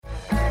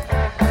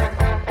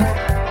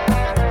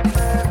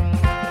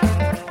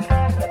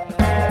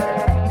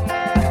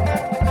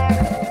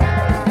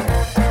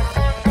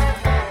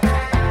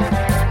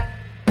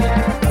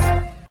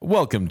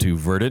Welcome to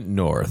Verdant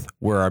North,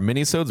 where our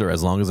minisodes are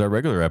as long as our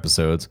regular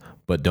episodes,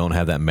 but don't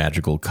have that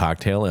magical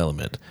cocktail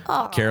element.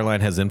 Aww.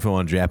 Caroline has info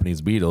on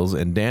Japanese beetles,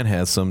 and Dan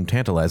has some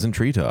tantalizing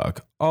tree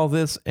talk. All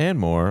this and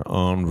more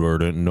on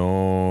Verdant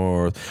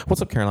North.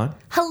 What's up, Caroline?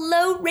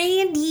 Hello,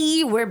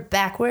 Randy. We're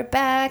back,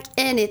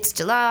 and it's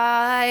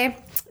July.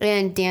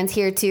 And Dan's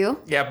here, too.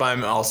 Yep,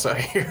 I'm also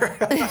here.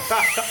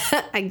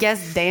 I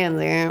guess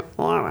Dan's here.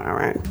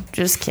 Whatever.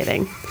 Just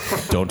kidding.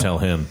 Don't tell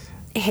him.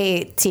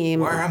 Hey, team.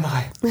 Where am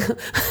I?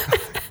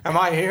 Am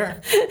I here?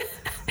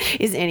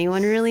 Is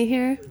anyone really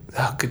here?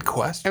 Oh, good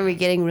question. Are we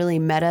getting really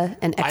meta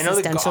and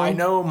existential? I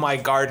know my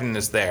garden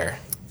is there,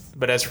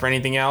 but as for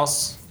anything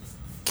else,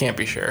 can't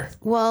be sure.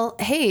 Well,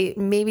 hey,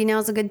 maybe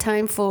now's a good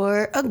time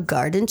for a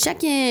garden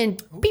check-in.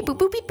 Beep, boop,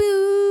 boop, beep,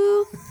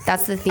 boo.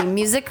 That's the theme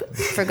music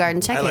for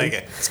garden check-in. I like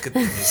it. It's good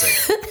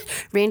music.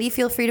 Randy,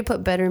 feel free to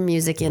put better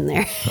music in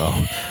there.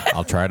 Oh,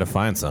 I'll try to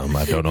find some.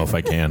 I don't know if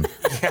I can.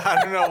 Yeah,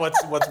 I don't know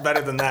what's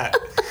better than that.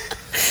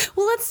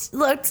 Well,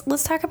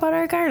 let's talk about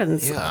our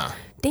gardens. Yeah.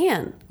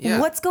 Dan,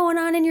 what's going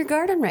on in your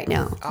garden right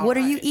now? What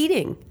are you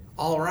eating?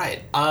 All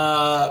right.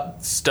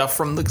 Stuff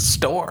from the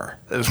store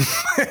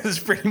is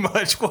pretty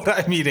much what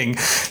I'm eating.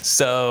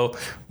 So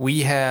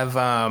we have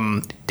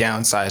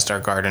downsized our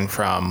garden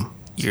from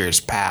years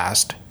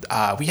past.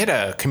 We had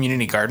a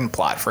community garden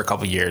plot for a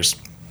couple years.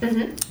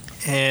 Mm-hmm.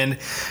 And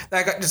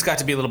that just got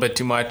to be a little bit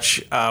too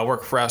much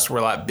work for us. We're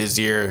a lot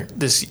busier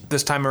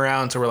this time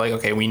around. So we're like,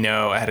 okay, we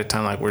know ahead of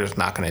time, like, we're just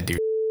not going to do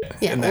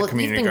in that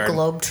community you've been garden.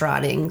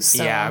 Globe-trotting.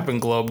 So. Yeah, I've been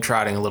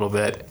globe-trotting a little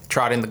bit.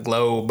 Trotting the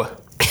globe.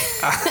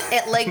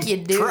 Like you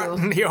do.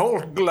 Trotting the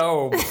old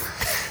globe.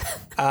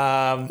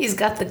 He's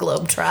got the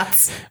globe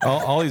trots.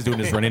 All he's doing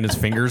is running his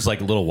fingers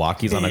like little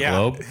walkies on a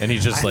globe, and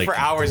he's just like... For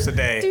hours a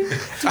day.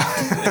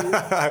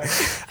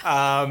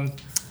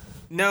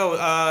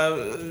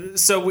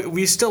 So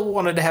we still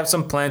wanted to have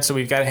some plants, so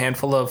we've got a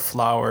handful of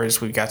flowers.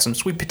 We've got some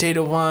sweet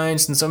potato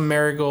vines and some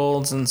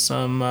marigolds and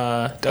some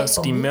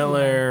Dusty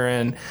Miller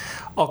and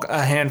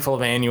a handful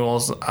of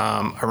annuals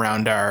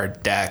around our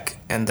deck.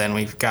 And then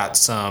we've got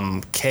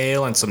some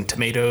kale and some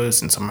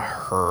tomatoes and some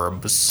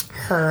herbs.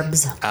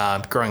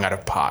 Growing out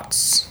of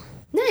pots.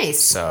 Nice.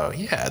 So,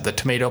 yeah, the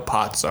tomato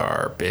pots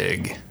are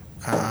big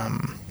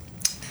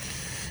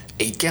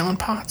 8-gallon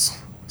pots.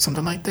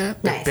 Something like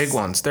that. Nice. They're big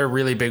ones. They're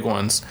really big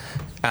ones.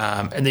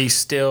 And they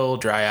still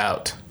dry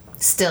out.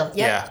 Still, yep.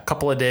 Yeah, a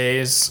couple of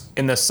days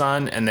in the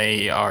sun and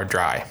they are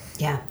dry.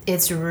 Yeah,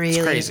 it's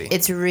crazy.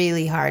 It's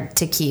really hard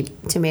to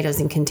keep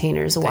tomatoes in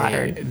containers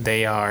watered.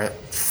 They are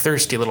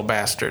thirsty little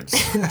bastards.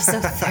 I'm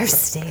so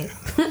thirsty.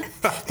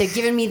 They're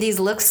giving me these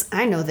looks.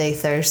 I know they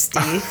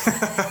thirsty.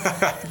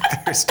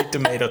 Thirsty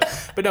tomatoes.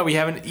 But no,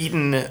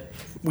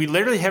 we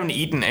literally haven't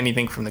eaten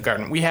anything from the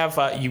garden. We have,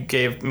 you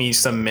gave me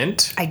some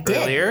mint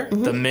earlier.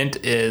 Mm-hmm. The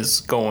mint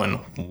is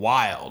going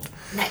wild.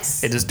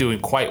 Nice. It is doing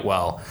quite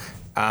well.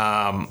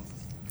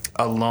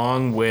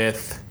 Along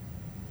with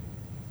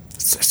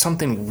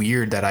something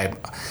weird that I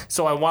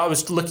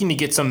was looking to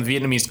get some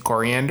Vietnamese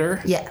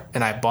coriander. Yeah.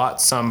 And I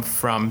bought some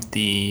from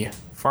the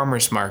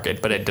farmer's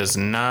market, but it does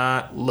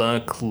not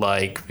look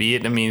like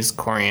Vietnamese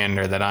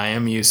coriander that I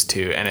am used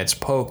to, and it's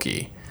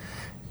pokey.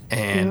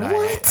 And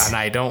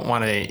I don't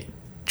want to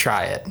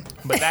try it.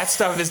 But that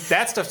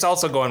stuff's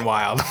also going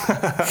wild.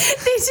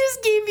 They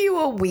just gave you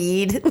a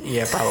weed.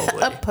 Yeah,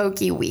 probably. A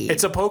pokey weed.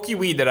 It's a pokey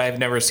weed that I've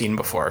never seen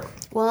before.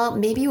 Well,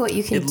 maybe what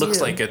you can do. It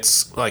looks like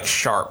it's like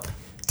sharp.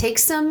 Take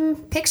some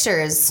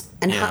pictures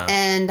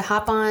and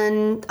hop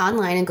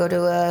online and go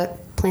to a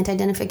plant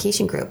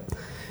identification group.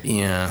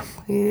 Yeah.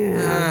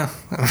 Maybe.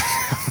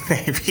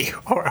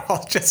 Or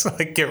I'll just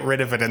like get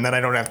rid of it and then I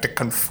don't have to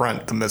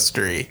confront the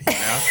mystery, you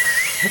know?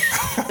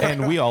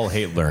 And we all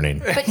hate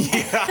learning. But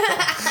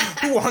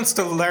who wants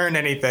to learn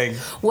anything?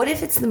 What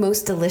if it's the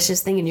most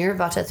delicious thing and you're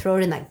about to throw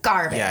it in that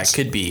garbage? Yeah, it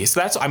could be. So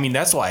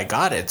that's why I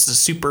got it. It's a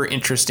super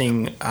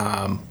interesting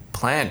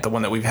plant, the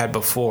one that we've had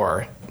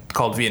before,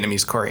 called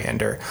Vietnamese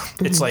coriander.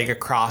 Mm-hmm. It's like a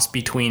cross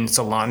between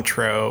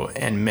cilantro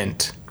and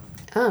mint.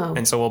 Oh.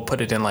 And so we'll put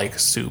it in like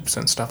soups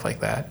and stuff like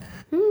that.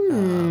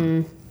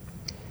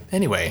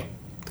 Anyway.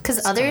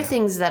 Because other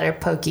things that are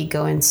pokey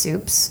go in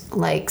soups,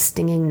 like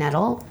stinging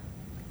nettle.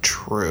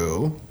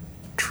 True.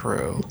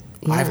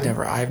 Yeah. I've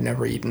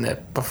never eaten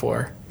it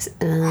before.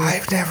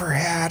 I've never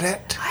had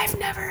it. I've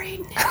never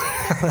eaten it.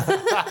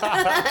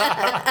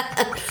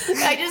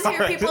 I just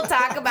hear people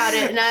talk about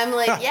it, and I'm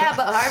like, yeah,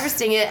 but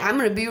harvesting it, I'm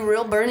going to be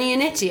real burny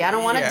and itchy. I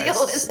don't want to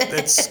deal with it.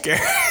 It's scary.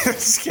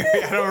 It's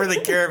scary. I don't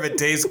really care if it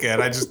tastes good.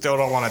 I just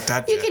don't want to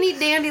touch it. You can eat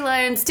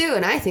dandelions, too,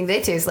 and I think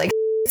they taste like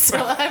so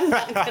I'm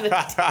not going to do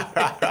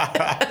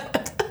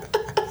it.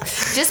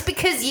 Just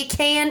because you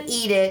can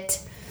eat it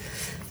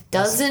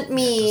doesn't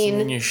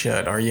mean you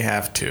should, or you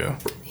have to.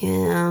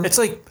 Yeah. It's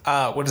like,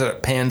 what is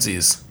it,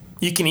 pansies.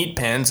 You can eat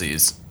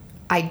pansies.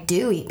 I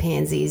do eat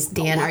pansies.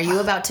 Dan, are you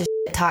about to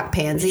talk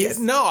pansies?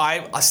 Yeah, no,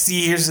 I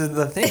see. Here's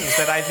the thing: is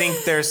that I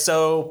think they're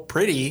so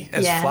pretty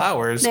as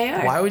flowers. They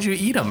are. Why would you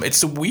eat them?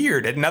 It's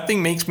weird, and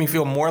nothing makes me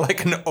feel more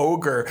like an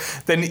ogre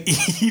than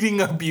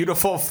eating a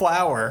beautiful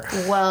flower.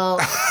 Well,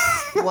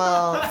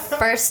 Well,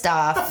 first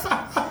off,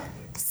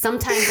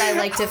 sometimes I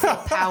like to feel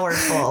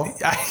powerful.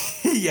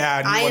 Yeah,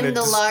 and you I want am to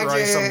the destroy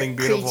larger something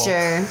beautiful.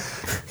 creature.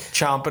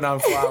 Chomping on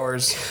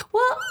flowers.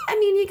 Well, I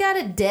mean, you got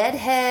a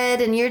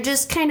deadhead, and you're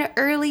just kind of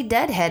early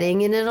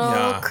deadheading, and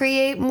it'll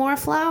create more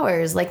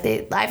flowers. Like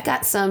I've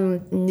got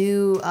some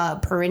new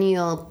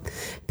perennial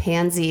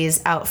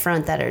pansies out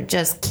front that are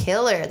just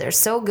killer. They're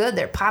so good.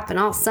 They're popping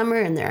all summer,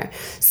 and they're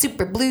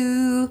super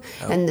blue,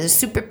 and they're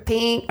super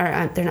pink.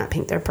 Or they're not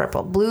pink. They're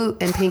purple. Blue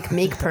and pink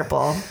make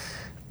purple.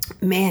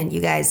 Man,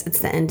 you guys, it's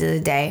the end of the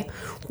day.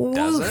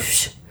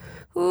 Whoosh.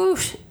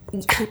 Whoosh.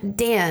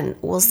 Dan,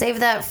 we'll save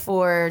that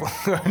for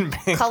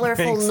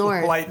Colorful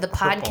North, the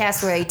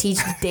podcast where I teach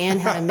Dan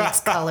how to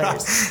mix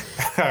colors.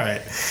 All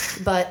right.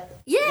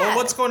 But yeah. Well,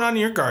 what's going on in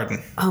your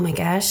garden? Oh my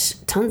gosh,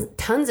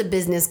 tons of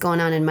business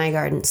going on in my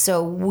garden.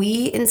 So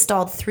we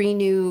installed 3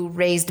 new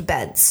raised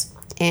beds,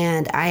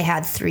 and I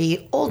had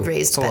 3 old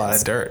raised beds. It's a lot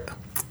of dirt.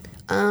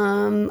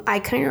 I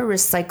kind of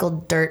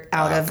recycled dirt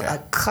out of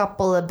a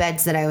couple of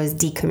beds that I was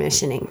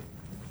decommissioning.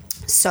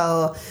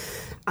 So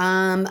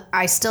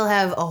I still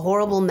have a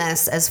horrible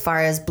mess as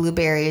far as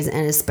blueberries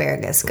and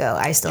asparagus go.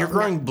 You're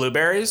growing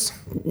blueberries?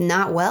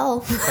 Not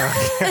well.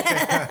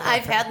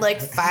 I've had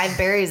like 5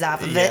 berries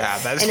off of it.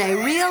 And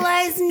I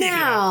realize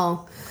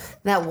now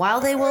that while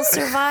they will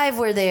survive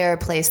where they are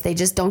placed, they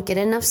just don't get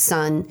enough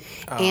sun.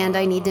 And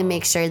I need to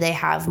make sure they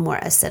have more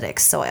acidic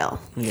soil.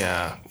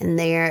 Yeah. And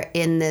they're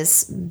in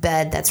this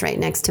bed that's right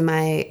next to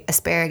my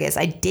asparagus.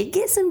 I did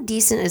get some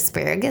decent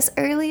asparagus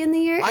early in the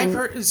year. I've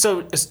heard,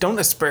 so don't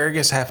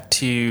asparagus have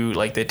to,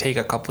 like, they take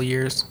a couple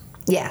years?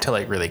 Yeah. To,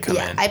 like, really come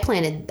in? I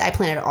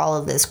planted all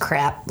of this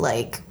crap,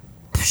 like,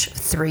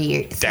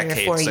 3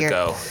 decades or 4 years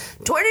ago.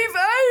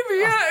 25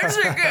 years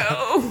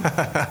ago.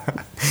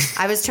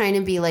 I was trying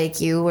to be like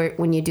you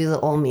when you do the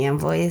old man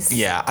voice.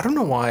 Yeah, I don't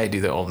know why I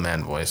do the old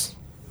man voice.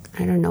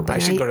 I don't know, but I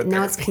should go to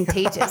now it's therapy.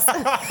 contagious.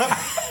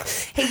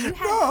 Hey, you have...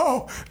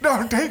 No,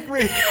 don't take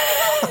me.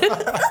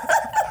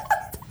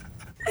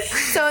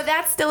 So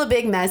that's still a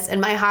big mess, and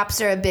my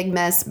hops are a big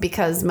mess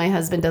because my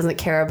husband doesn't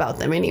care about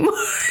them anymore.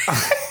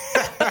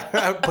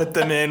 I put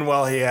them in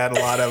while he had a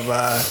lot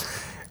of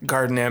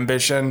garden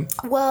ambition.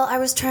 Well, I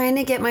was trying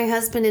to get my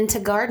husband into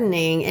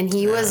gardening, and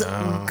he was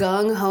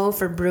gung-ho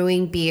for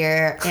brewing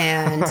beer,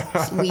 and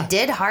we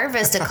did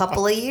harvest a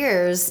couple of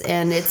years,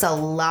 and it's a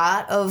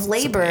lot of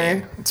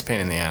labor. It's a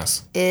pain in the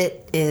ass.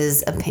 It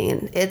is a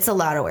pain. It's a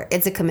lot of work.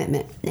 It's a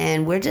commitment,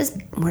 and we're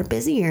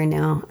busier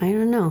now. I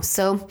don't know.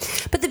 So,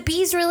 but the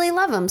bees really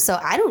love them, so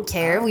I don't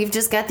care. We've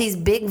just got these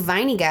big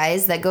viney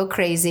guys that go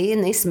crazy,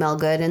 and they smell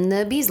good, and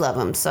the bees love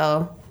them,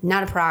 so...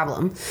 Not a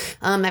problem.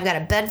 I've got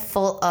a bed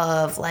full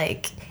of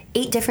like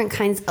 8 different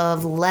kinds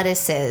of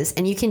lettuces,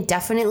 and you can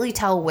definitely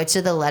tell which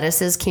of the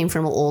lettuces came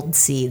from old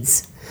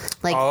seeds.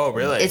 Like, oh,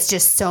 really? It's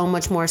just so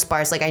much more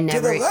sparse. Like, Do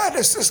the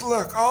lettuces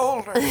look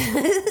older?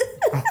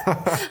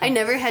 I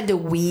never had to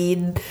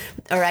weed,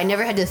 or I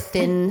never had to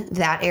thin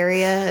that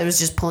area. I was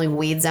just pulling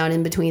weeds out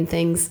in between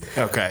things.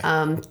 Okay.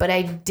 But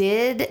I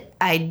did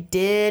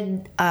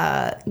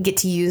get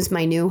to use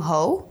my new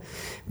hoe,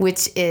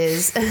 which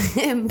is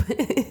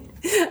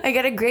I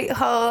got a great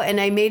hoe, and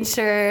I made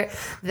sure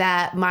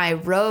that my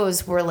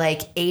rows were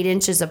like 8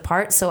 inches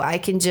apart, so I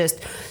can just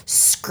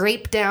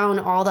scrape down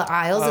all the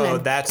aisles, and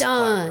I'm that's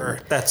done. clever.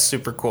 That's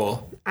super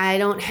cool. I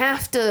don't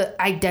have to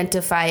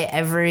identify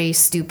every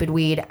stupid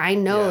weed. I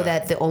know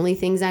that the only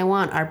things I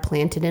want are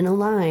planted in a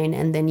line,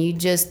 and then you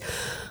just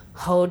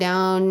hoe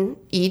down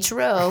each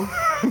row.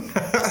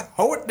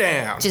 Hoe it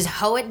down. Just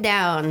hoe it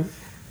down.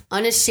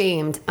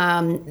 Unashamed.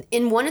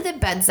 In one of the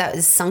beds that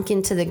is sunk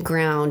into the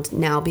ground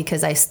now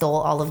because I stole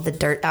all of the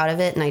dirt out of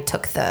it and I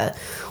took the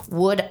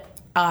wood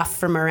off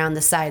from around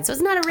the side. So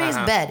it's not a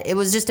raised bed. It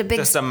was just a big...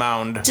 Just a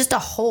mound. Just a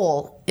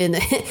hole in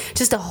the...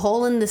 just a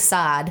hole in the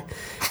sod.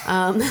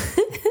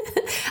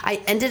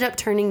 I ended up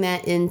turning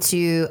that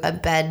into a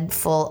bed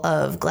full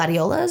of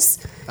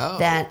gladiolas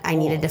that I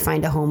needed to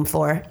find a home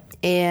for.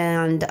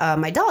 And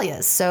my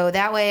dahlias. So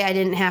that way I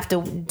didn't have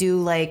to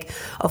do like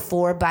a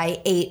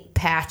 4x8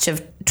 patch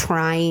of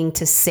trying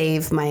to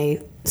save my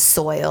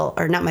soil,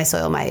 or not my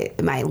soil,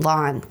 my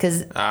lawn,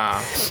 because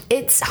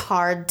it's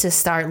hard to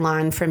start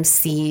lawn from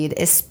seed,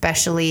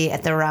 especially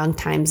at the wrong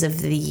times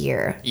of the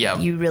year. Yeah,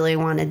 you really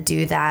want to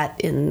do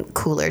that in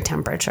cooler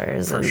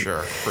temperatures. For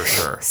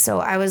sure. So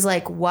I was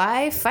like,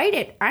 why fight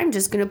it? I'm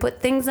just gonna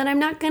put things that I'm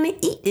not gonna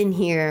eat in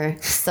here.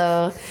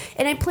 So,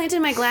 and I planted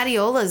my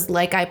gladiolas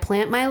like I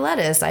plant my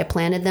lettuce. I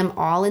planted them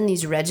all in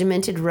these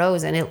regimented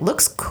rows, and it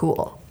looks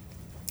cool.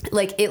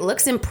 Like, it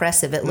looks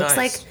impressive. It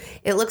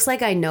looks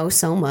like I know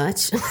so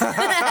much.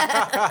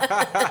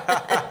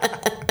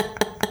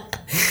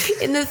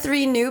 In the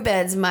 3 new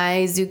beds,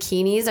 my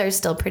zucchinis are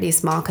still pretty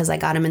small because I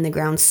got them in the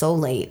ground so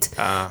late.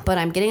 But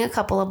I'm getting a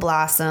couple of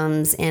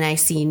blossoms, and I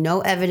see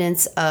no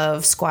evidence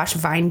of squash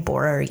vine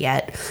borer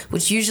yet,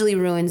 which usually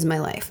ruins my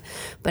life.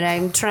 But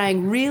I'm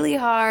trying really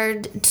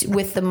hard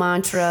with the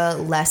mantra,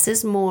 less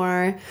is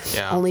more.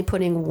 Yeah. Only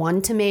putting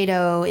 1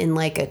 tomato in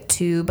like a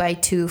 2 by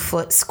 2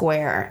 foot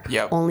square.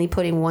 Yep. Only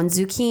putting 1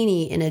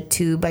 zucchini in a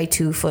 2 by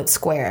 2 foot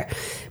square.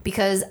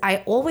 Because I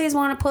always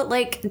want to put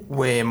like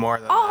way more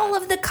than all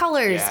that. of the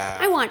colors. Yeah.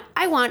 I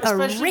want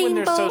Especially a rainbow. when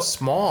they're so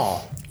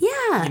small.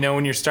 Yeah. You know,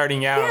 when you're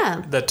starting out,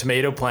 Yeah. the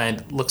tomato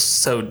plant looks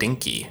so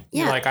dinky.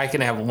 Yeah. You're like, I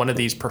can have one of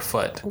these per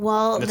foot.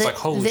 Well, and it's like,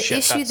 holy the shit,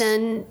 issue that's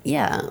then,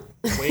 yeah.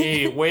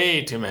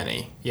 way too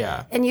many.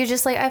 Yeah. And you're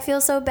just like, I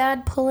feel so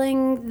bad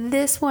pulling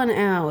this one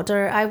out,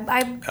 or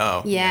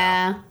Oh,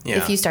 yeah. yeah.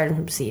 If you started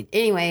from seed,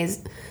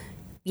 anyways.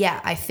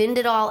 Yeah, I thinned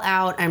it all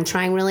out. I'm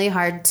trying really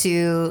hard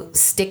to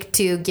stick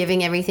to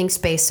giving everything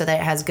space so that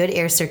it has good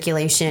air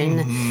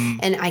circulation.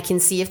 And I can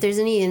see if there's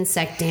any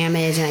insect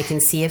damage, and I can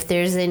see if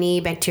there's any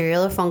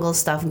bacterial or fungal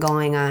stuff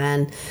going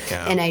on.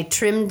 Yeah. And I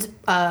trimmed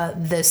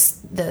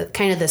the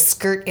kind of the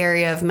skirt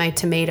area of my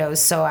tomatoes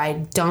so I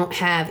don't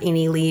have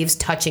any leaves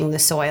touching the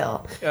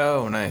soil.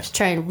 Oh, nice.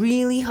 Trying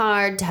really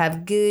hard to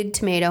have good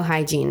tomato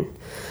hygiene.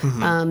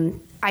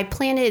 I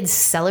planted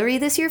celery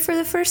this year for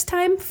the first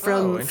time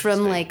from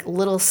interesting. like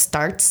little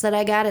starts that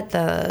I got at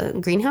the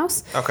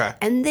greenhouse. Okay.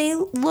 And they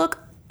look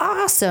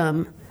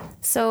awesome.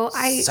 So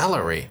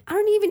Celery. I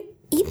don't even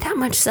eat that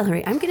much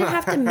celery. I'm going to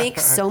have to make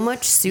so much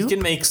You soup.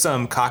 can make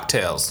some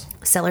cocktails.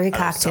 Celery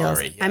cocktails.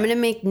 celery, yeah. I'm going to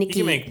make Nikki.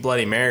 You can make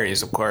Bloody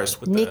Marys, of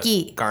course, with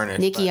Nikki, the garnish.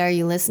 Nikki, but- are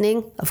you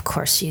listening? Of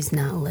course she's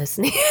not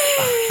listening.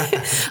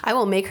 I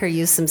will make her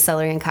use some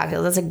celery and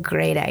cocktails. That's a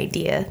great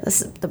idea.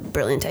 That's a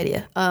brilliant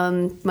idea.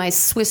 My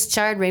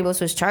rainbow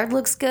Swiss chard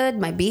looks good.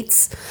 My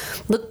beets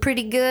look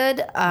pretty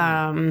good.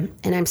 And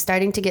I'm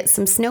starting to get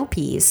some snow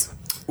peas.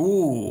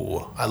 Ooh,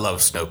 I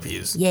love snow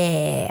peas.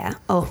 Yeah.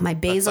 Oh, my It's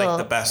basil. like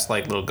the best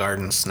little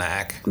garden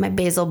snack. My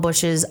basil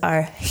bushes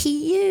are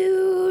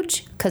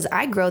huge because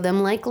I grow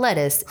them like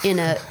lettuce in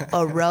a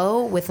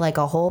row with like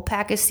a whole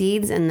pack of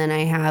seeds, and then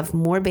I have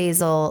more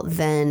basil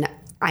than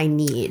I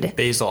need.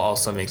 Basil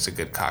also makes a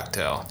good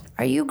cocktail.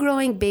 Are you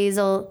growing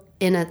basil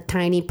in a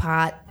tiny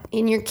pot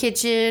in your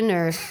kitchen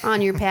or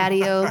on your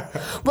patio?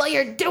 Well,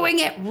 you're doing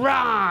it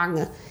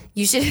wrong.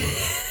 You should...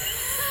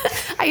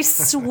 I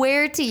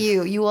swear to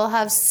you, you will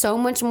have so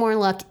much more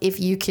luck if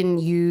you can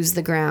use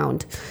the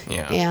ground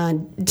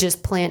and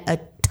just plant a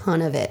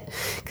ton of it.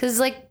 Because,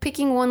 like,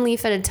 picking 1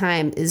 leaf at a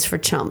time is for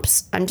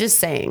chumps. I'm just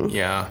saying.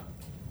 Yeah.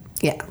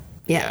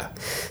 Yeah.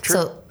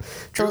 True.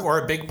 So, Or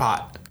a big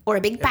pot. or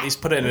a big At pot.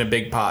 least put it in a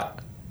big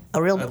pot.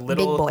 A real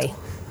little- big boy.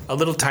 A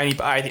little tiny.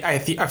 I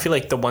feel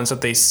like the ones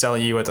that they sell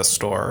you at the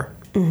store.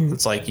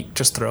 It's like you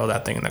just throw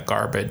that thing in the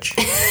garbage.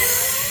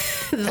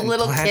 The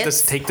little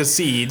kits. Take the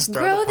seeds,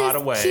 throw Grow the pot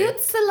this away. cute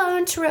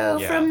cilantro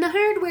Yeah. from the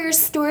hardware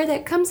store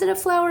that comes in a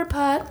flower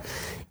pot.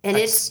 And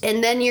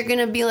and then you're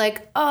gonna be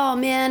like, oh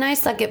man, I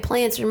suck at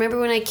plants. Remember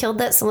when I killed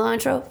that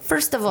cilantro?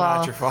 First of all,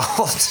 Not your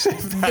fault.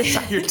 If that's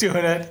how you're doing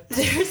it.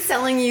 they're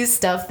selling you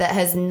stuff that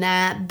has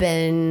not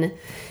been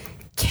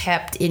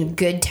kept in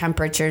good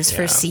temperatures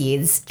for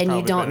seeds, and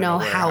you Probably don't been in know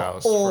a how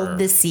warehouse old for-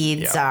 the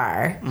seeds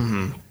are.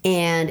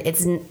 And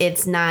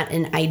it's not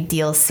an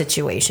ideal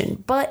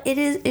situation, but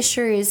it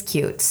sure is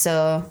cute.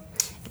 So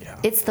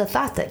it's the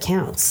thought that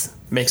counts.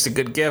 Makes a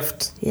good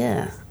gift.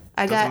 Yeah.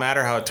 Doesn't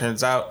matter how it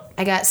turns out.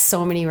 I got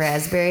so many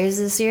raspberries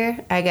this year.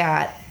 I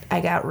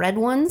got red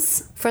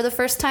ones for the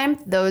first time.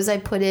 Those I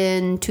put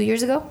in 2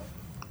 years ago.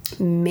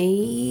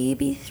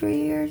 Maybe 3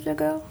 years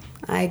ago.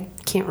 I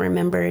can't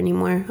remember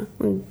anymore.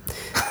 I'm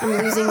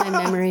losing my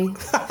memory.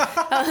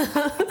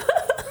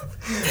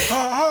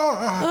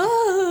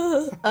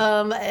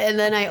 And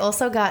then I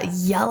also got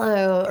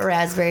yellow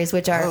raspberries,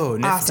 which are Oh,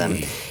 nifty. awesome,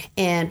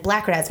 and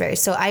black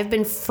raspberries. So I've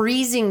been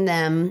freezing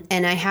them,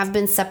 and I have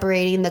been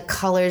separating the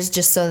colors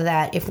just so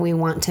that if we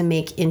want to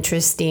make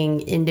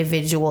interesting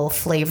individual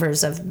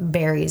flavors of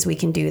berries, we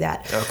can do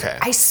that. Okay.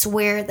 I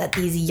swear that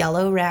these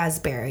yellow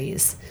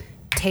raspberries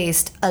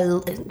taste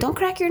don't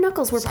crack your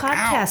knuckles, we're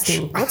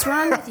podcasting. What's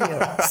wrong with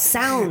you?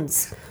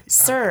 Sounds,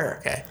 sir.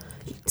 Okay.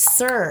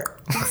 Sir.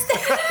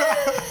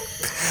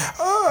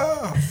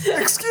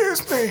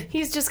 Excuse me.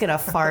 He's just gonna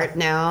fart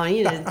now.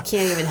 He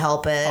can't even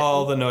help it.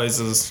 All the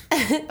noises.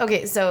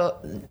 Okay, so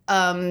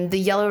the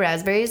yellow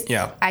raspberries,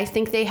 Yeah. I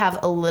think they have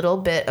a little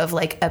bit of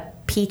like a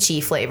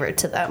peachy flavor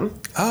to them.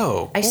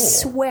 Oh, I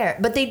swear.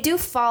 But they do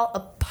fall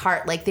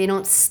apart. Like they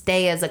don't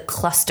stay as a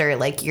cluster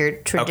like your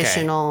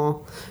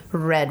traditional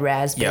red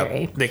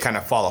raspberry. Yep. They kind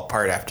of fall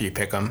apart after you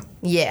pick them.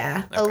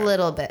 Yeah, a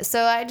little bit.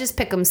 So I just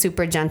pick them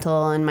super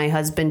gentle, and my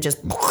husband just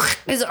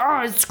is,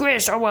 it's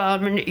squish. Oh, well,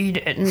 I'm going to eat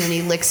it. And then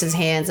he licks his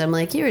hands. I'm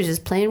like, you were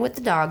just playing with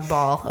the dog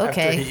ball. After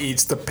Okay. he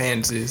eats the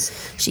pansies.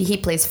 He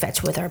plays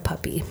fetch with our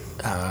puppy.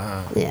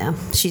 Yeah,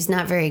 she's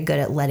not very good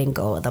at letting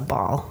go of the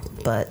ball,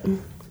 but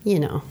you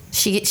know,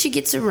 she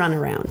gets to run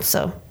around,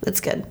 so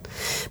it's good.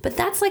 But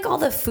that's like all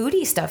the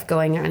foodie stuff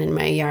going on in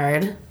my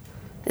yard.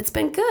 It's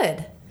been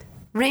good.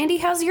 Randy,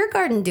 how's your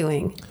garden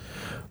doing?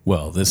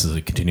 Well, this is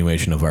a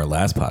continuation of our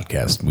last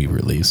podcast we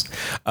released.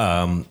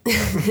 Update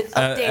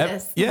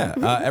us.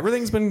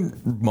 Everything's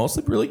been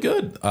mostly really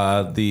good.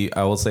 I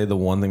will say the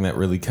one thing that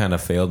really kind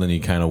of failed, and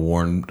you kind of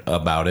warned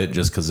about it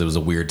just because it was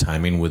a weird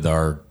timing with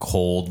our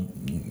cold,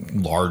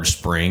 large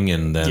spring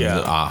and then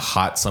a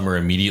hot summer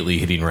immediately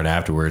hitting right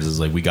afterwards, is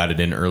like we got it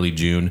in early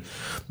June.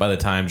 By the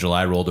time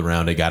July rolled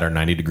around, it got our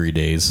 90-degree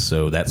days,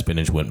 so that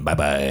spinach went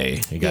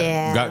bye-bye. It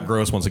got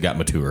gross once it got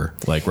mature,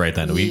 like right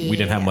then. We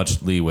didn't have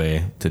much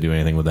leeway to do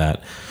anything with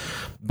that.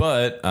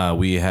 But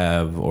we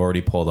have already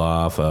pulled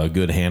off a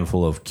good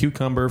handful of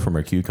cucumber from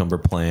our cucumber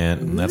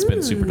plant, and that's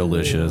been super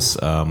delicious.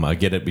 I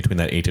get it between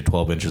that 8 to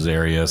 12 inches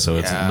area,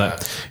 so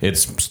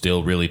it's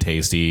still really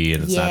tasty,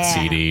 and it's not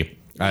seedy.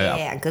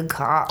 Good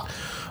call.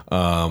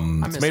 I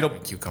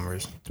miss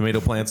cucumbers. Tomato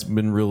plant's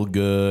been real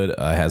good.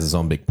 Has its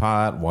own big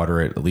pot.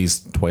 Water it at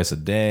least twice a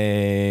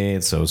day.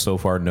 So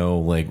far no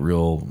like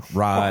real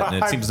rot,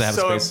 and it seems to have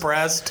so space.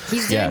 Impressed.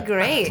 He's doing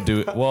great.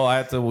 I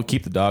have to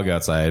keep the dog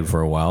outside for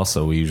a while,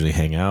 so we usually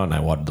hang out, and I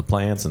water the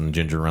plants, and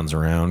Ginger runs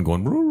around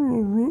going. Roo,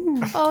 roo,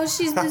 roo. Oh,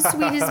 she's the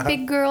sweetest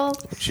big girl.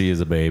 She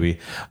is a baby,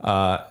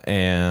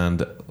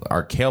 and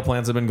our kale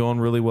plants have been going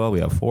really well. We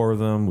have 4 of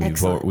them.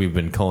 We've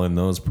been culling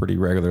those pretty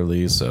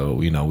regularly, so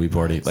we've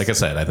already, like I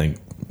said, I think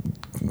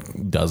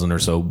dozen or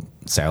so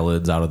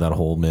salads out of that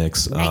whole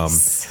mix.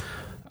 Nice.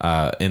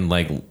 And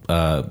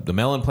the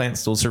melon plant's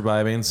still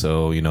surviving.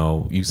 So,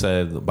 you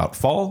said about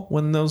fall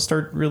when those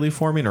start really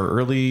forming,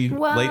 or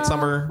late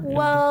summer.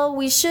 Well,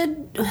 we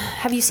should.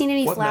 Have you seen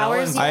any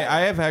flowers yet?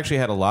 I have actually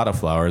had a lot of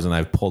flowers, and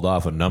I've pulled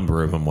off a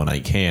number of them when I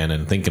can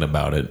and thinking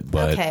about it.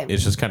 But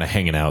it's just kind of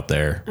hanging out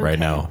there right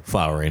now,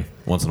 flowering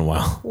once in a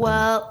while.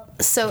 Well,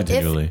 so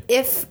Continually.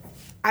 if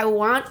I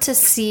want to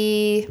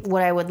see,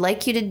 what I would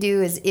like you to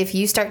do is if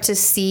you start to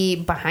see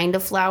behind a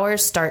flower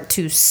start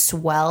to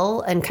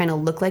swell and kind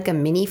of look like a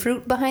mini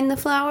fruit behind the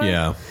flower.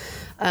 Yeah.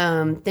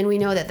 Then we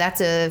know that that's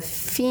a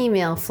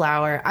female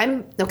flower.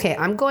 I'm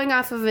going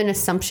off of an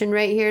assumption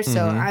right here,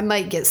 so I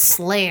might get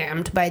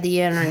slammed by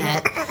the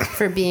internet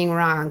for being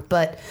wrong.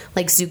 But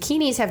like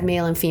zucchinis have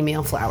male and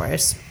female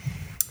flowers.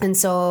 And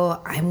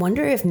so I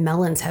wonder if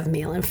melons have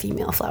male and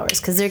female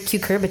flowers, because they're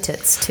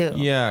cucurbitates too.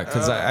 Yeah,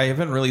 because I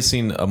haven't really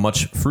seen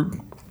much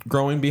fruit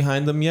growing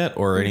behind them yet,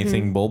 or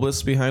anything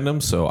bulbous behind them.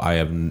 So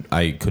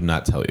I could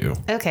not tell you.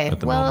 Okay,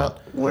 at the moment.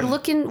 we're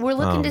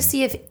looking to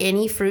see if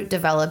any fruit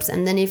develops,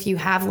 and then if you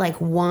have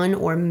like 1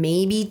 or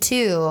maybe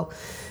 2,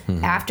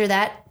 after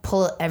that,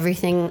 pull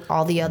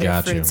all the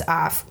other fruits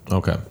off.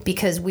 Okay.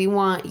 Because we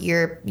want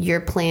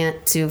your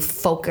plant to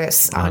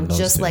focus on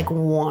just 2. Like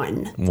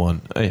one.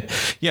 I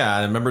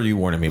remember you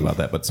warning me about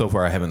that, but so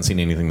far I haven't seen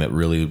anything that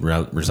really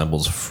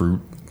resembles fruit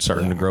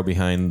starting to grow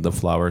behind the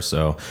flower.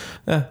 So,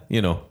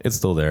 it's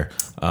still there.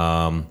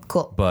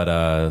 Cool. But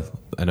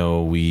I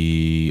know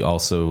we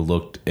also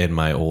looked in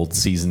my old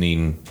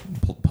seasoning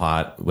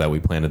pot that we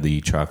planted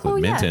the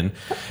chocolate mint in,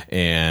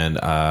 and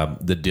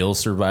the dill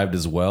survived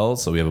as well.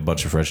 So we have a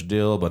bunch of fresh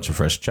dill, a bunch of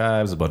fresh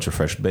chives, a bunch of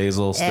fresh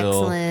basil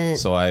still. Excellent.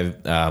 So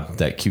I've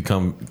that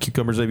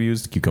cucumbers I've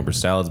used. Cucumber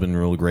salad's been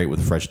really great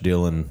with fresh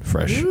dill and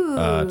fresh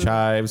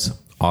chives.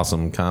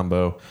 Awesome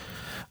combo.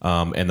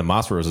 And the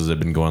moss roses have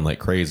been going like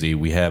crazy.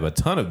 We have a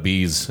ton of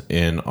bees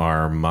in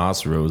our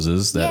moss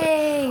roses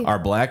that are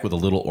black with a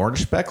little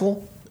orange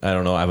speckle. I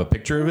don't know. I have a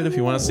picture of it if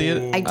you want to see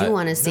it. I do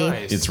want to see.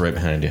 Nice. It's right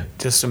behind you.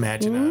 Just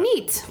imagine that.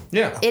 Neat.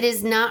 Yeah. It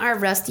is not our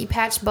rusty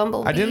patch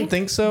bumblebee. I didn't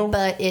think so.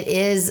 But it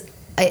is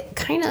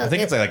kind of. I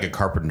think it's like a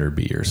carpenter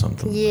bee or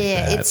something. Yeah,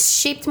 like that. it's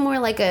shaped more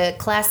like a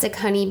classic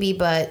honeybee,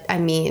 but I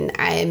mean,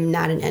 I'm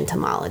not an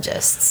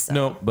entomologist. So.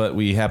 No, but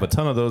we have a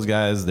ton of those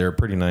guys. They're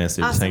pretty nice.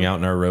 They just hang out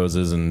in our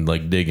roses and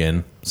like dig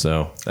in.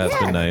 So that's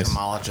been nice.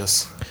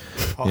 Entomologists.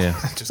 Yeah.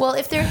 Well,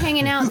 if they're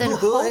hanging out, then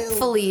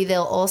hopefully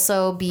they'll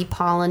also be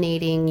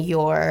pollinating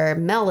your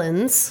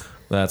melons.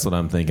 That's what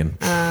I'm thinking.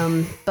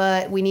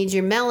 But we need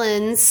your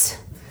melons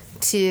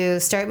to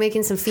start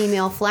making some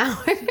female flowers.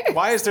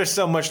 Why is there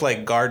so much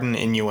like garden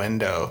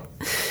innuendo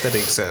that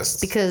exists?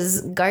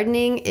 Because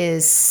gardening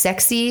is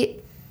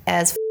sexy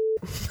as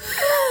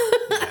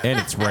And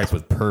it's rife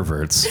with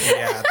perverts.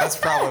 Yeah, that's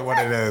probably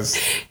what it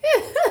is.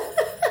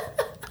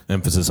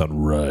 Emphasis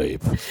on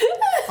ripe.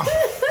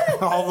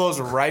 All those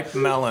ripe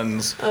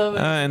melons.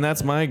 And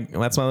that's my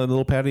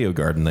little patio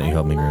garden that you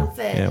helped me grow. love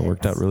it. Yeah, it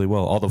worked out really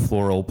well. All the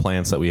floral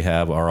plants that we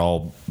have are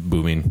all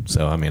booming.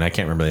 So I mean, I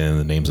can't remember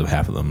the names of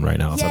half of them right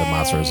now outside of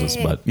moss roses,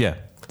 but yeah,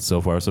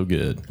 so far so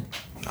good.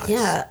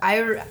 Yeah,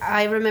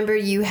 I remember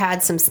you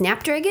had some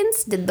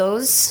snapdragons. Did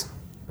those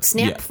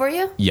snap for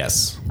you?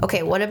 Yes.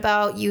 Okay, what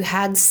about you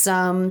had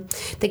some,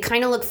 they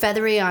kind of look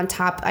feathery on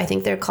top. I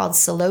think they're called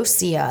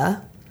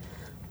celosia.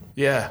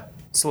 Yeah.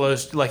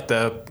 Like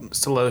the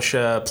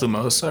Celosia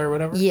plumosa or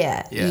whatever?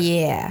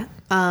 Yeah.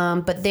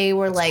 But they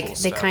were like, cool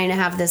they stuff. kind of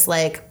have this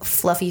like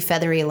fluffy,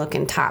 feathery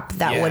looking top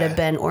that would have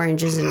been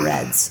oranges and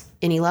reds.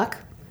 Any luck?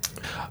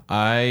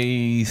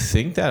 I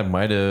think that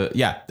might have.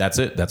 Yeah, that's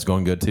it. That's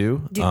going good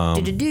too. The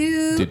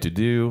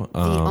The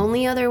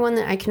only other one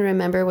that I can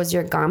remember was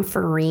your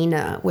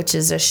Gomphrena, which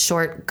is a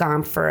short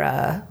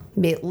gomphora,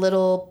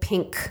 little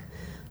pink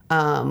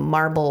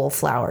marble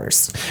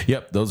flowers.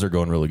 Yep, those are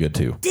going really good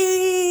too.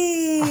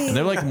 And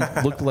they're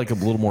looked like a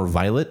little more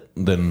violet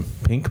than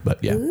pink,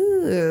 but yeah.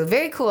 Ooh,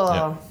 very cool.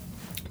 Yep.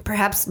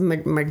 Perhaps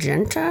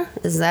magenta?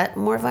 Is that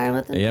more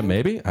violet than pink?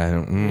 Maybe. I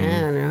don't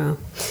know.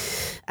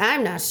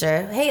 I'm not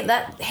sure.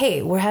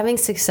 Hey, we're having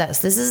success.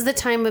 This is the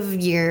time of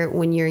year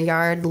when your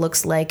yard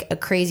looks like a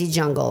crazy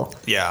jungle.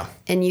 Yeah.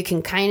 And you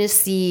can kind of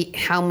see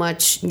how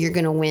much you're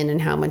going to win and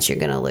how much you're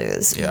going to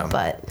lose. Yeah.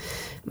 But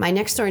my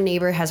next door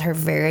neighbor has her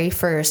very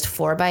first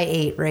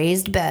 4x8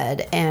 raised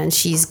bed, and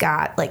she's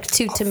got like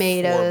 2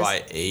 tomatoes.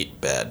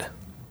 4x8 bed.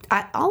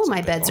 All of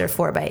my beds are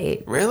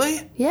 4x8.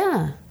 Really?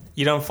 Yeah.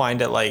 You don't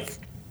find it like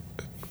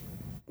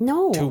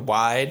No. too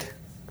wide?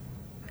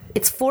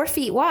 It's 4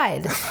 feet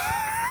wide.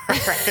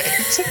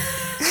 Right.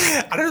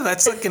 I don't know.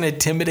 That's like an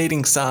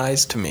intimidating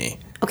size to me.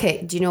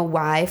 Okay, do you know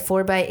why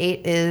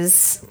 4x8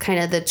 is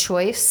kind of the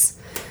choice?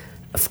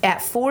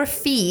 At 4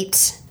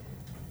 feet,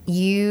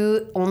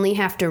 you only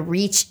have to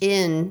reach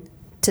in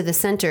to the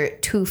center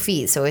 2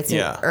 feet, so it's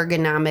an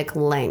ergonomic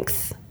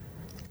length.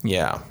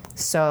 Yeah.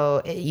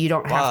 So you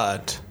don't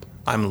have. But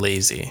I'm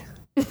lazy.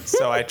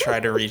 So I try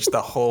to reach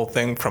the whole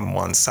thing from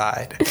one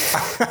side.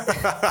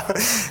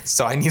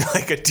 So I need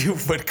like a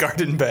 2-foot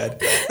garden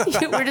bed.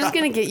 We're just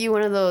gonna get you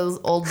one of those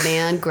old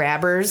man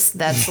grabbers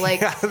that's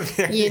like,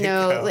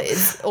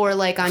 or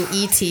like on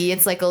ET,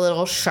 it's like a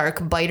little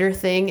shark biter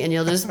thing, and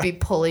you'll just be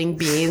pulling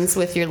beans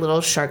with your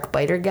little shark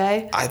biter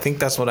guy. I think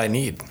that's what I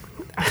need.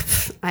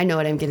 I know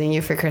what I'm getting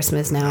you for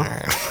Christmas now.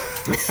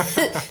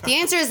 The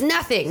answer is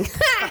nothing.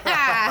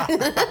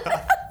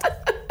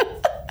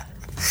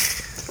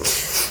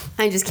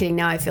 I'm just kidding.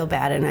 Now I feel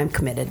bad and I'm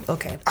committed.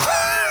 Okay.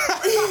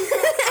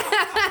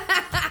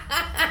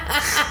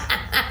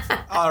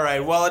 All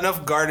right. Well,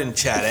 enough garden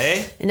chat,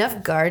 eh?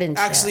 Enough garden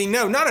chat. Actually,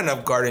 no, not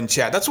enough garden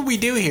chat. That's what we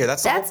do here.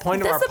 That's the whole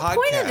point of our podcast. That's the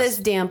point of this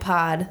damn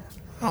pod.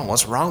 Oh,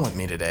 what's wrong with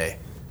me today?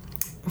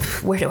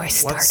 Where do I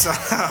start?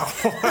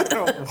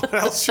 What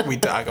else should we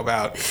talk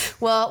about?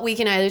 Well, we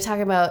can either talk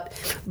about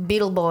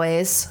Beetle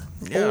Boys,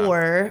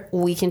 or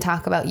we can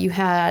talk about, you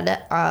had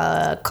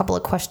a couple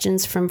of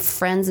questions from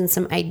friends and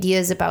some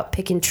ideas about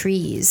picking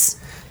trees.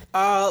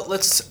 I'll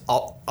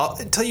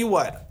tell you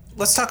what.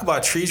 Let's talk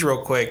about trees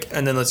real quick,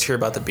 and then let's hear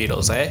about the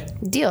Beatles, eh?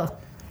 Deal.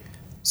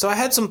 So I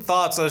had some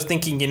thoughts. I was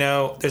thinking,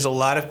 there's a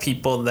lot of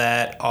people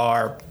that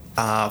are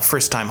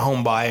first-time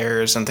home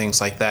buyers and things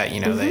like that.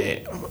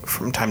 They,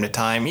 from time to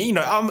time,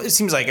 it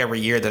seems like every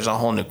year there's a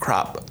whole new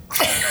crop.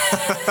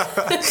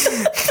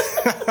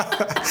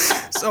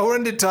 So I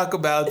wanted to talk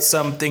about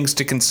some things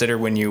to consider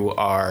when you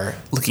are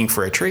looking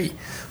for a tree.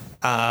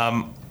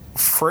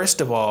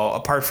 First of all,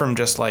 apart from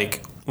just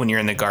like when you're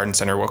in the garden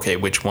center, okay,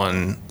 which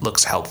one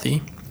looks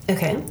healthy?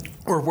 Okay.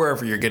 Or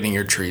wherever you're getting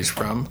your trees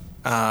from.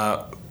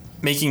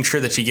 Making sure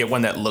that you get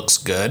one that looks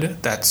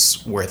good,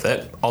 that's worth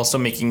it. Also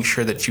making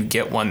sure that you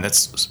get one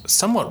that's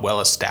somewhat well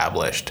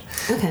established.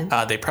 Okay.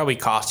 They probably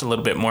cost a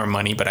little bit more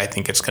money, but I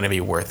think it's going to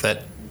be worth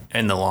it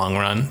in the long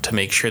run to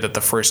make sure that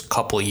the first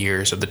couple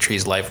years of the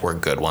tree's life were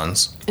good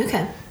ones.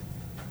 Okay.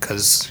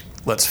 Because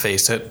let's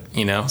face it,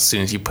 as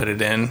soon as you put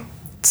it in,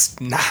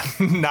 it's not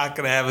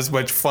going to have as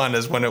much fun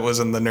as when it was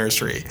in the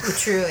nursery.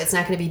 True. It's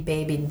not going to be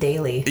babied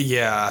daily.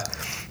 Yeah.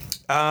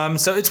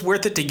 So it's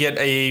worth it to get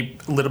a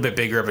little bit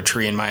bigger of a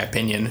tree, in my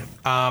opinion.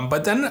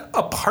 But then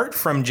apart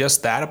from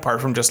just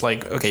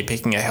like, okay,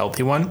 picking a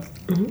healthy one,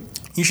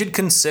 you should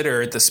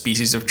consider the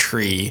species of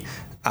tree,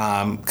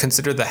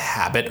 consider the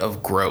habit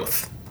of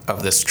growth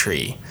of this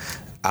tree.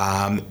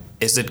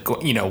 Is it,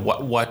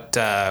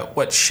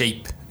 what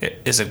shape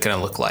is it going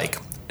to look like?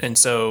 And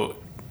so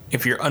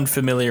if you're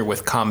unfamiliar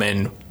with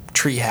common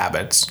tree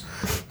habits,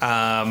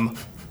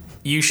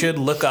 you should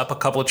look up a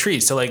couple of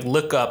trees. So like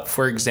look up,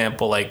 for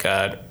example, like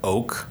an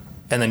oak,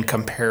 and then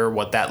compare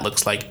what that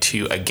looks like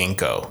to a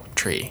ginkgo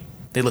tree.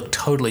 They look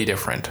totally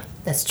different.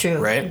 That's true.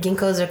 Right?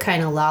 Ginkgos are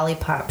kind of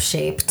lollipop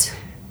shaped.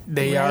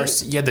 They are,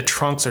 the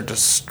trunks are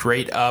just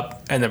straight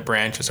up and the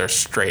branches are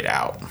straight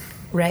out.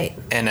 Right.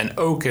 And an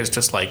oak is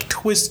just like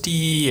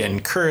twisty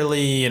and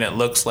curly, and it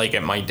looks like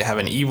it might have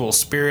an evil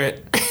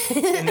spirit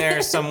in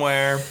there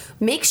somewhere.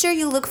 Make sure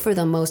you look for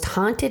the most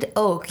haunted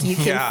oak you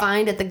can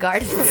find at the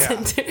garden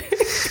center.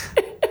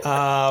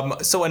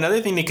 So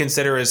another thing to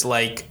consider is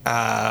like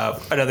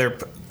another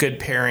good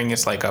pairing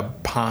is like a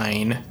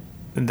pine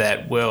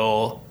that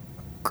will.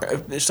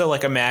 So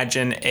like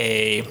imagine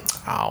a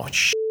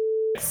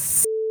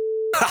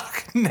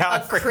now a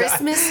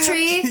Christmas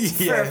tree.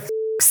 Yeah.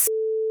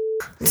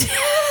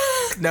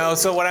 No,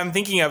 so what I'm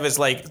thinking of is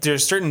like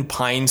there's certain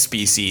pine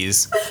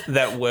species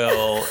that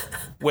will,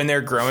 when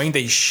they're growing,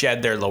 they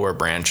shed their lower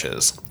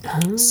branches.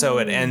 Oh. So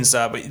it ends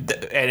up,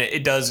 and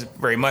it does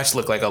very much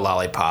look like a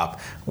lollipop,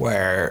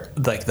 where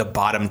like the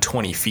bottom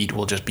 20 feet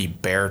will just be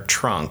bare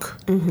trunk,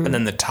 and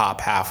then the top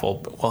half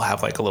will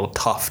have like a little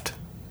tuft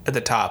at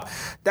the top.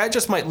 That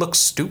just might look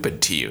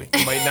stupid to you.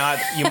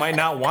 You might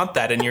not want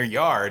that in your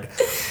yard.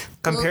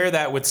 Compare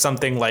that with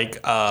something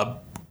like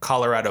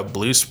Colorado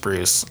blue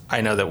spruce.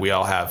 I know that we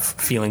all have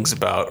feelings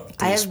about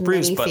blue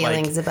spruce, many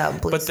feelings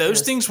about blue but those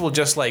spruce. Things will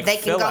just like They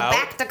can fill go out.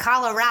 back to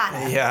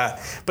Colorado.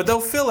 Yeah, but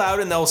they'll fill out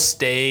and they'll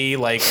stay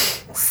like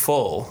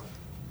full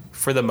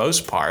for the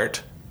most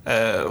part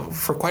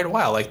for quite a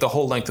while, like the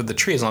whole length of the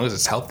tree, as long as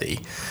it's healthy.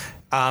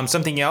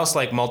 Something else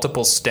like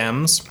multiple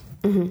stems.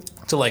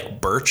 So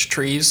like birch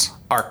trees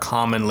are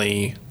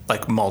commonly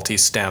like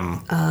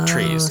multi-stem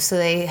trees. So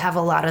they have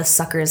a lot of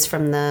suckers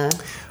from the...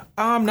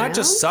 Not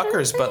just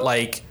suckers, but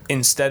like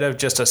instead of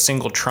just a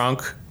single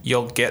trunk,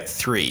 you'll get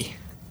 3.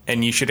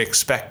 And you should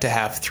expect to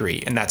have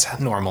 3. And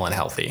that's normal and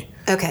healthy.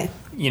 Okay.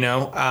 You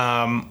know?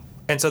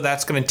 And so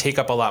that's going to take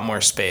up a lot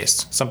more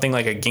space. Something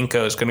like a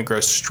ginkgo is going to grow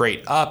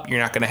straight up. You're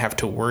not going to have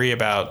to worry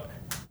about,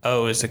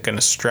 is it going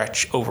to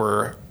stretch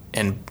over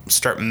and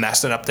start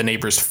messing up the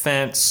neighbor's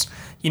fence?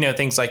 You know,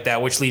 things like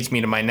that, which leads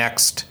me to my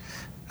next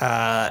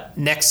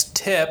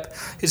tip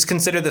is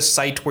consider the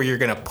site where you're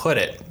going to put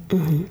it.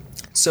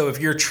 So if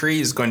your tree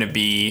is going to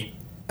be,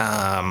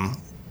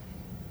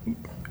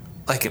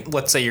 like,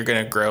 let's say you're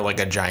going to grow like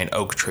a giant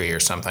oak tree or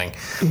something.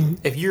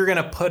 If you're going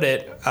to put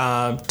it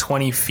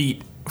 20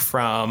 feet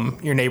from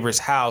your neighbor's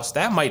house,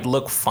 that might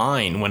look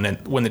fine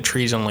when the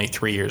tree's only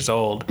 3 years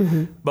old.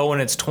 But when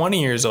it's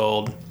 20 years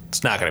old,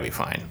 it's not going to be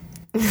fine.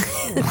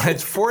 When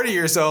it's 40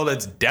 years old,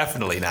 it's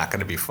definitely not going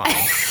to be fine.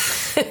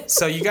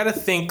 So you got to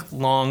think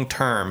long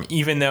term,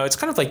 even though it's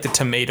kind of like the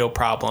tomato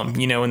problem.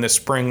 You know, in the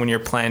spring when you're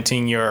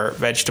planting your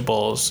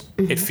vegetables,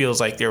 it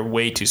feels like they're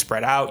way too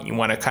spread out. You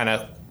want to kind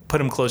of put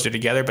them closer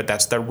together, but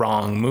that's the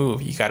wrong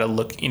move. You got to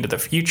look into the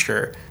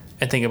future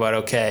and think about,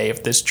 okay,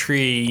 if this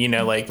tree, you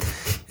know, like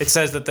it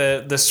says that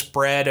the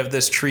spread of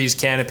this tree's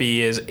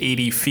canopy is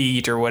 80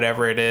 feet or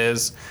whatever it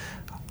is,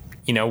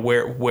 you know,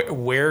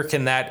 where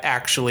can that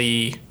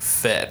actually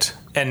fit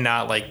and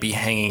not like be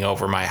hanging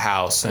over my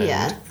house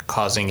and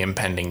causing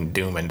impending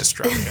doom and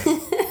destruction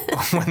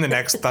when the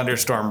next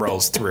thunderstorm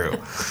rolls through.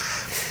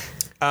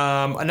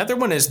 Another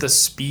one is the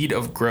speed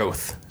of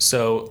growth.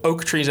 So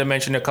oak trees, I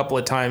mentioned a couple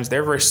of times,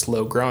 they're very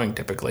slow growing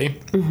typically.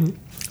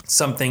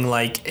 Something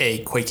like a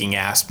quaking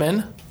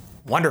aspen,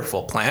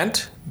 wonderful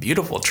plant,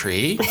 beautiful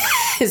tree.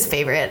 His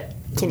favorite.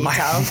 Can you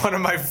tell? One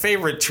of my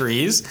favorite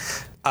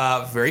trees.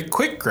 Very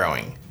quick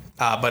growing,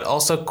 but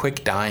also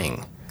quick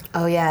dying.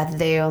 Oh, yeah.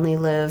 They only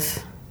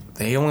live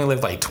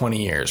like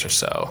 20 years or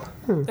so.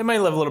 They might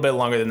live a little bit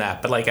longer than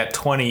that, but like at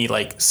 20,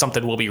 like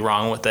something will be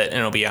wrong with it and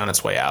it'll be on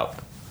its way out.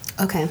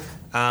 Okay.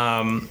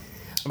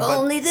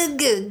 Only the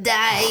good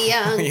die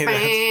young. Yeah,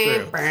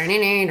 that's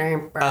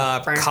true.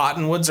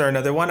 Cottonwoods are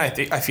another one. I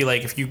feel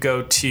like if you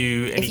go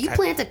to if you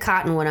plant a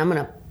cottonwood, I'm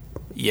gonna.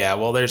 Yeah,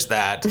 well, there's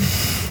that.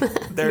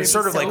 They're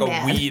sort of like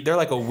a weed. They're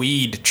like a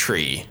weed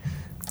tree.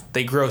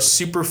 They grow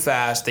super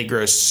fast. They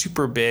grow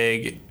super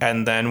big,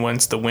 and then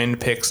once the wind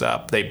picks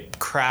up, they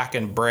crack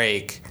and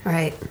break.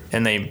 Right.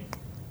 And they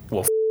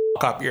will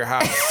up your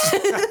house.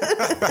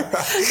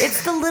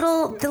 It's the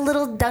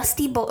little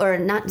dusty or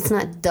not. It's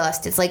not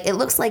dust. It's like it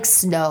looks like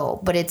snow,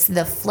 but it's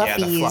the fluffies. Yeah,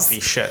 the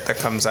fluffy shit that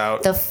comes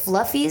out. The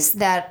fluffies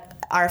that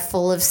are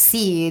full of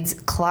seeds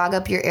clog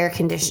up your air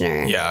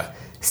conditioner. Yeah.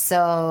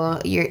 So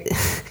you're.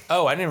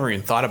 Oh, I never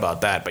even thought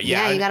about that, but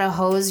yeah. Yeah, you gotta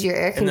hose your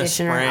air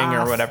conditioner in the spring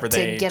off or whatever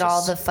to get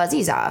all the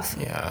fuzzies off.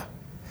 Yeah.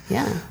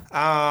 Yeah.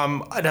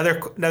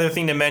 Another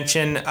thing to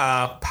mention: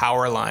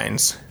 power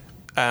lines.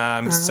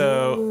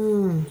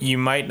 So you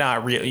might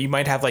you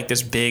might have like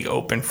this big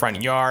open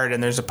front yard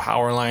and there's a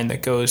power line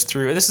that goes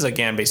through. This is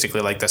again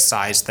basically like the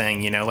size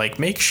thing, you know, like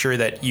make sure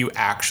that you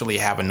actually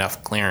have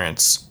enough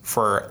clearance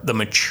for the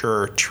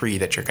mature tree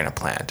that you're going to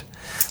plant.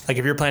 Like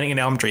if you're planting an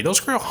elm tree, those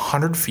grow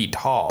 100 feet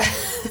tall.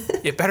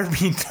 It better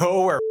be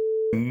nowhere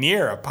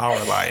near a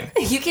power line.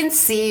 You can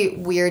see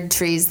weird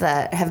trees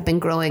that have been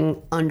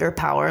growing under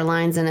power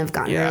lines and have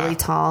gotten really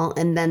tall,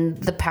 and then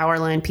the power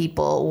line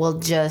people will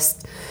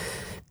just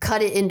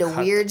cut it into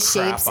weird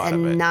shapes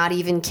and not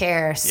even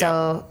care.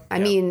 So, I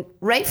mean,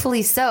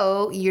 rightfully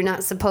so, you're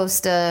not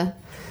supposed to,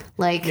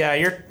 like...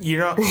 Yeah,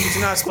 you're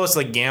not supposed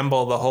to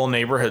gamble the whole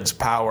neighborhood's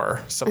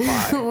power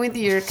supply. with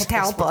your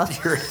catalpa.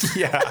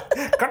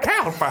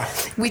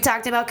 Catalpa. We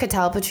talked about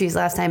catalpa trees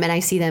last time, and I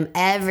see them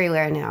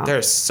everywhere now.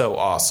 They're so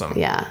awesome.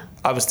 Yeah.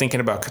 I was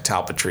thinking about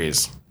catalpa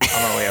trees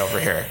on my way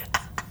over here.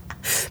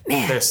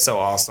 Man. They're so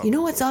awesome. You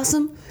know what's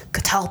awesome?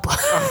 Catalpa.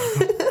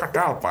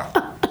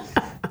 Catalpa.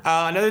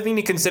 Another thing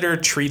to consider,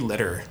 tree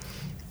litter.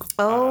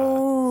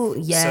 Oh,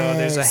 yes. So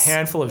there's a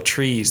handful of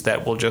trees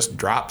that will just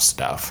drop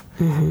stuff.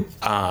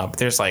 Mm-hmm.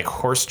 There's like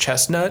horse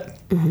chestnut,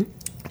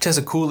 which has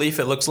a cool leaf.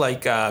 It looks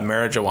like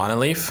marijuana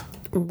leaf.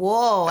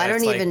 Whoa, I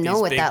don't even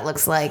know what that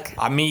looks like.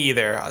 Me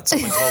either.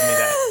 Someone told me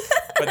that.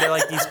 But they're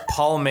like these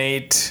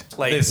palmate.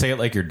 Like they say it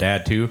like your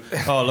dad too.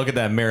 Oh, look at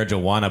that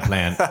marijuana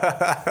plant.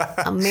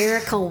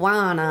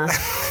 Amerijuana.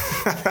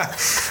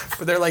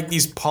 But they're like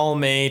these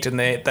palmate, and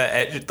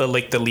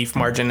the leaf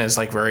margin is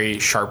like very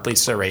sharply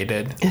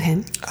serrated.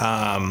 Okay.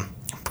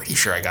 pretty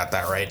sure I got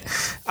that right.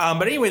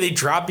 But anyway, they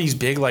drop these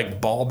big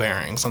like ball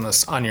bearings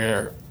on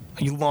your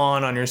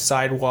lawn, on your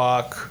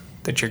sidewalk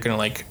that you're gonna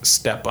like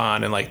step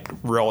on and like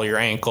roll your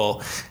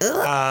ankle.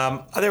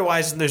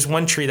 Otherwise, there's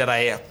one tree that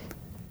I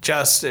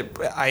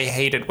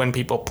hate it when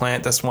people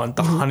plant this one,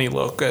 the honey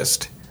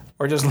locust.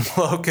 Or just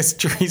locust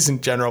trees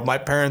in general. My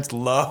parents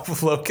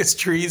love locust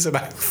trees, and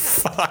I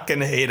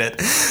fucking hate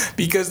it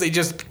because they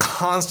just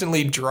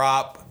constantly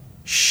drop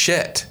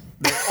shit.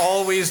 They're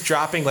always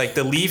dropping, like,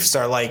 the leaves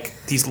are like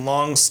these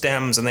long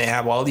stems, and they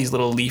have all these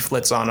little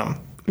leaflets on them.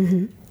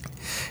 Mm-hmm.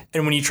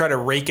 And when you try to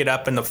rake it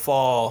up in the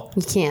fall,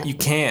 you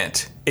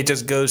can't. It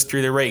just goes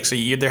through the rake. So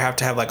you either have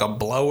to have like a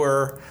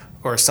blower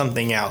or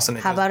something else, and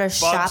it How about a bugs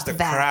shop the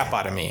vac? crap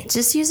out of me.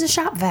 Just use a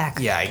shop vac.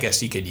 Yeah, I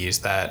guess you could use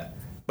that.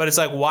 But it's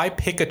like, why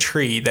pick a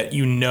tree that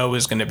you know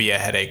is going to be a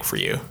headache for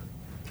you?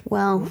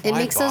 Well, it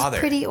makes those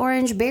pretty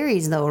orange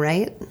berries, though,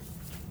 right?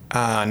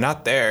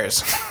 Not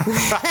theirs.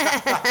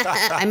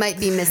 I might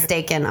be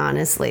mistaken,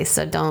 honestly,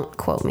 so don't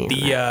quote me on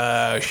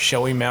that. The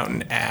Showy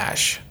Mountain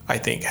Ash, I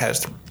think,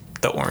 has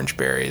the orange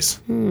berries.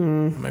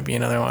 Might be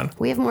another one.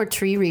 We have more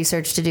tree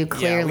research to do,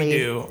 clearly. Yeah, we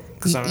do.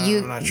 'Cause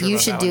I'm not sure you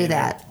about should that do one either.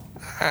 that.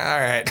 All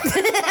right.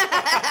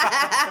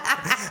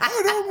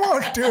 I don't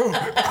want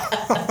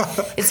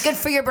to. It's good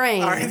for your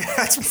brain. All right,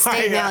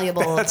 Stay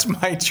malleable. That's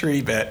my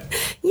tree bit.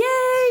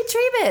 Yay,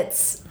 tree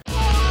bits.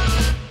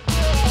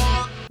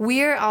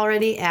 We're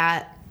already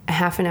at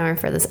half an hour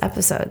for this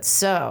episode.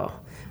 So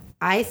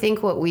I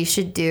think what we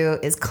should do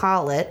is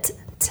call it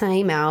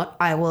time out.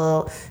 I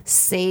will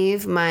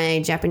save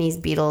my Japanese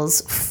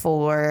beetles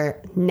for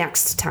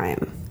next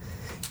time.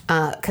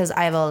 Because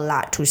I have a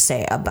lot to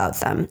say about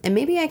them. And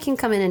maybe I can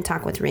come in and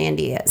talk with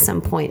Randy at some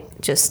point.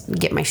 Just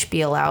get my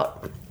spiel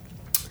out.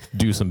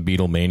 Do some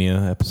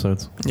Beatlemania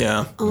episodes.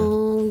 Yeah.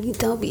 Oh,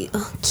 that'll be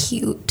a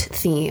cute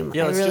theme.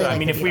 Yeah, let's do it. I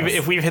mean, the Beatles.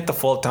 if we've hit the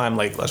full time,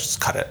 like, let's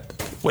just cut it.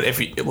 What if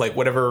we, like,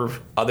 whatever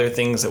other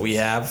things that we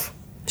have,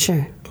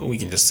 Sure. we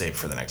can just save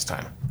for the next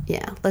time.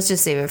 Yeah, let's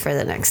just save it for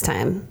the next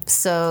time.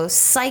 So,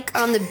 psych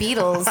on the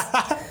Beatles,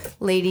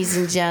 ladies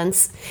and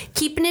gents.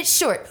 Keeping it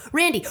short.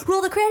 Randy,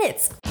 roll the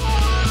credits.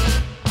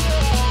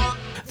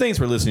 Thanks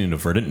for listening to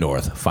Verdant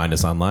North. Find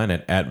us online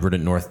at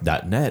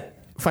verdantnorth.net.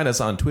 Find us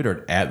on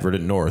Twitter at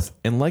Verdant North,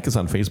 and like us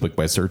on Facebook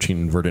by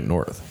searching Verdant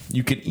North.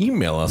 You can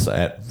email us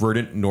at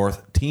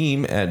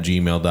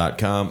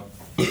verdantnorthteam@gmail.com.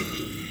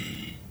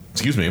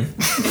 Excuse me.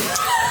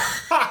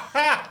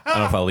 I don't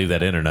know if I'll leave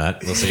that in or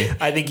not. We'll see.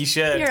 I think you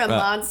should. You're a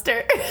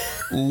monster.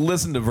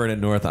 Listen to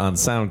Verdant North on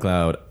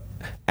SoundCloud,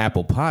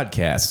 Apple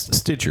Podcasts,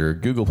 Stitcher,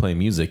 Google Play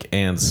Music,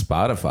 and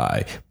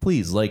Spotify.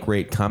 Please like,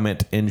 rate,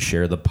 comment, and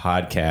share the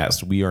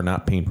podcast. We are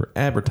not paying for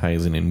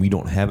advertising, and we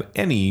don't have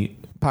any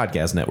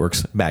podcast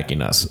networks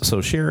backing us. So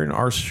sharing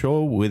our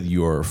show with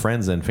your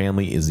friends and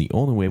family is the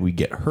only way we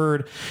get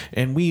heard,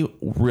 and we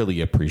really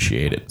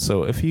appreciate it.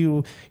 So if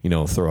you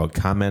throw a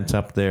comment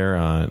up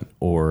there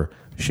or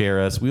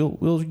share us,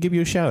 we'll give you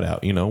a shout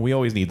out. We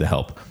always need the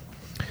help.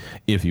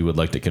 If you would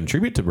like to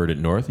contribute to Verdant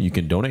North, you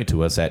can donate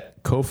to us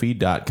at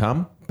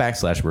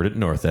ko-fi.com/Verdant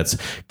North. That's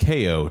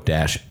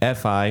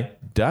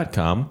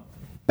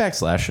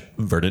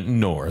ko-fi.com/Verdant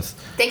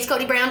North. Thanks,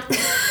 Cody Brown.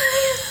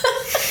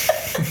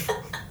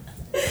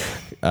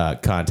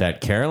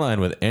 Contact Caroline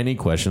with any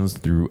questions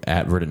through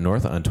 @Verdant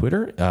North on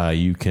Twitter.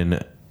 You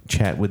can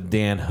chat with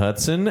Dan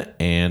Hudson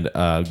and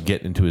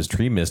get into his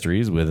tree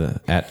mysteries with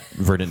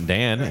 @Verdant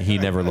Dan. He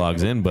never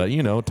logs in, but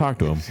talk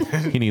to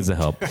him. He needs the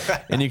help.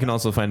 And you can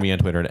also find me on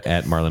Twitter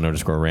at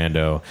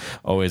Marlon_Rando.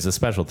 Always a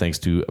special thanks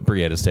to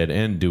Brietta Stead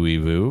and Dewey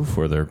Vu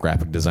for their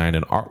graphic design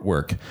and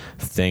artwork.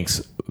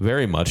 Thanks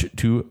very much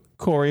to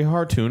Corey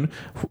Hartoon,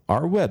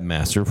 our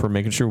webmaster, for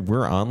making sure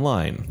we're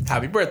online.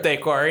 Happy birthday,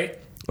 Corey.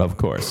 Of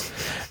course.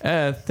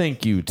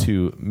 Thank you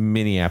to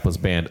Minneapolis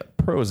band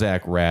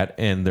Prozac Rat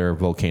and their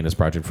Volcanus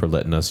project for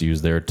letting us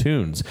use their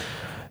tunes.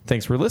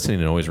 Thanks for listening,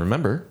 and always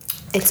remember,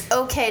 It's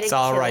okay to It's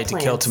all kill right to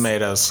plants. kill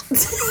tomatoes.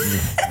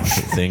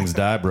 things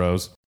die,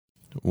 bros.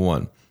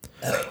 1.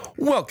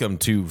 Welcome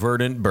to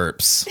Verdant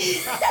Burps.